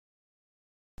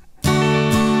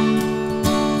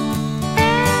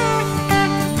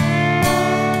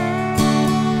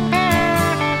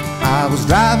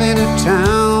driving to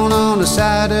town on a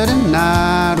Saturday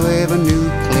night with a new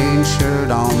clean shirt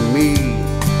on me,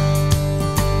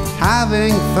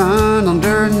 having fun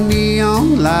under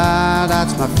neon light.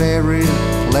 That's my favorite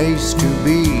place to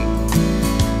be.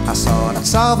 I saw that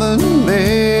Southern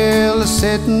Belle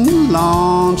sitting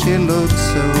alone. She looked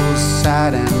so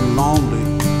sad and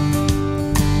lonely.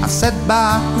 I sat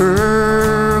by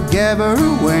her, gave her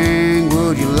a wing.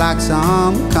 Would you like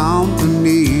some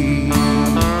company?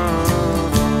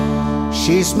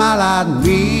 She smiled at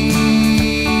me,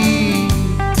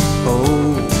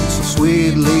 oh, so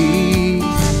sweetly.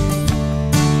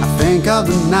 I think of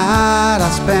the night I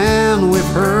spent with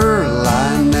her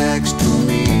lying next to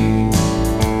me.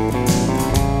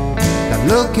 That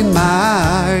look in my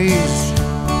eyes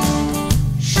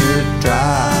should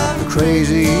drive her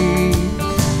crazy.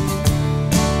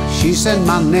 She said,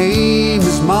 my name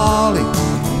is Marli,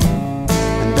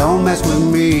 and don't mess with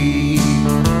me.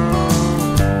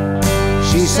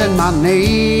 She said, my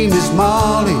name is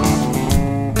Marli,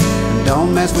 and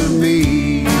don't mess with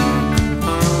me.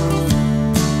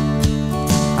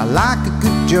 I like a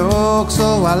good joke,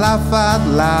 so I laugh out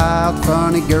loud.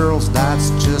 Funny girls, that's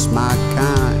just my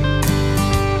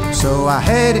kind. So I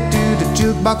headed to the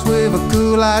jukebox with a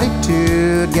cool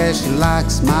attitude. Guess she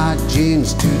likes my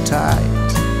jeans too tight.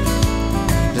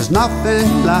 There's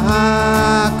nothing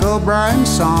like a Brian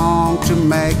song to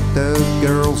make the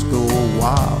girls go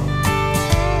wild.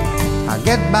 I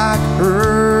get back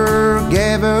her,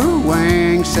 gave her a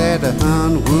wing, said,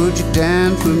 "Hun, would you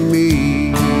dance with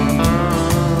me?"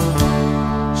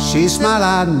 She smiled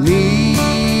at me,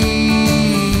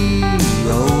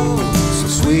 oh, so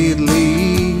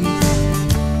sweetly.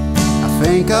 I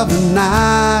think of the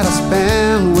night I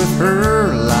spent with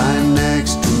her lying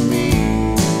next to me.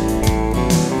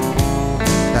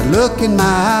 That look in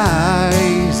my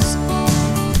eyes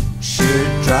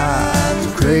should drive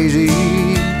you crazy.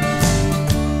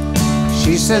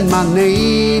 She said, my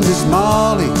name is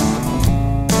Marli,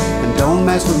 and don't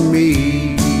mess with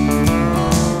me.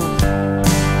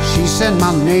 She said,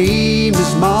 my name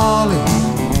is Marli,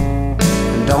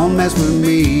 and don't mess with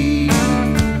me.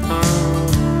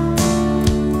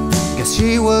 Guess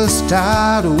she was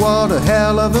tired of what a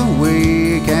hell of a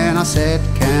week, and I said,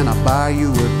 can I buy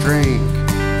you a drink?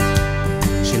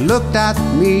 She looked at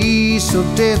me so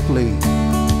deeply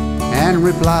and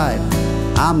replied,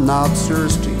 I'm not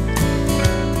thirsty.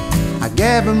 I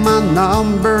gave her my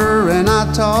number and I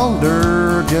told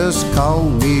her, just call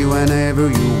me whenever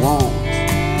you want.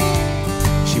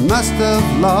 She must have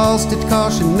lost it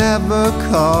 'cause she never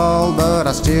called, but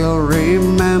I still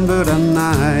remember the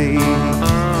night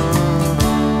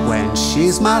when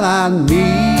she smiled at me,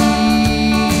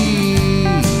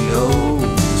 oh,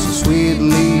 so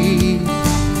sweetly.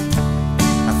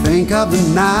 I think of the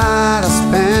night I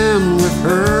spent with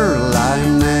her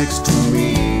lying next to me.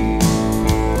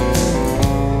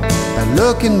 That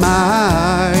look in my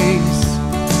eyes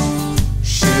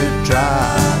should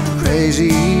drive you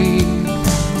crazy.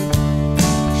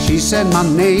 She said, my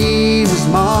name is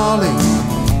Marli,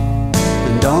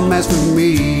 and don't mess with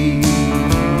me.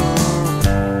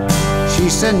 She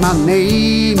said, my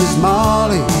name is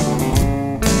Marli,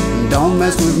 and don't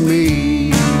mess with me.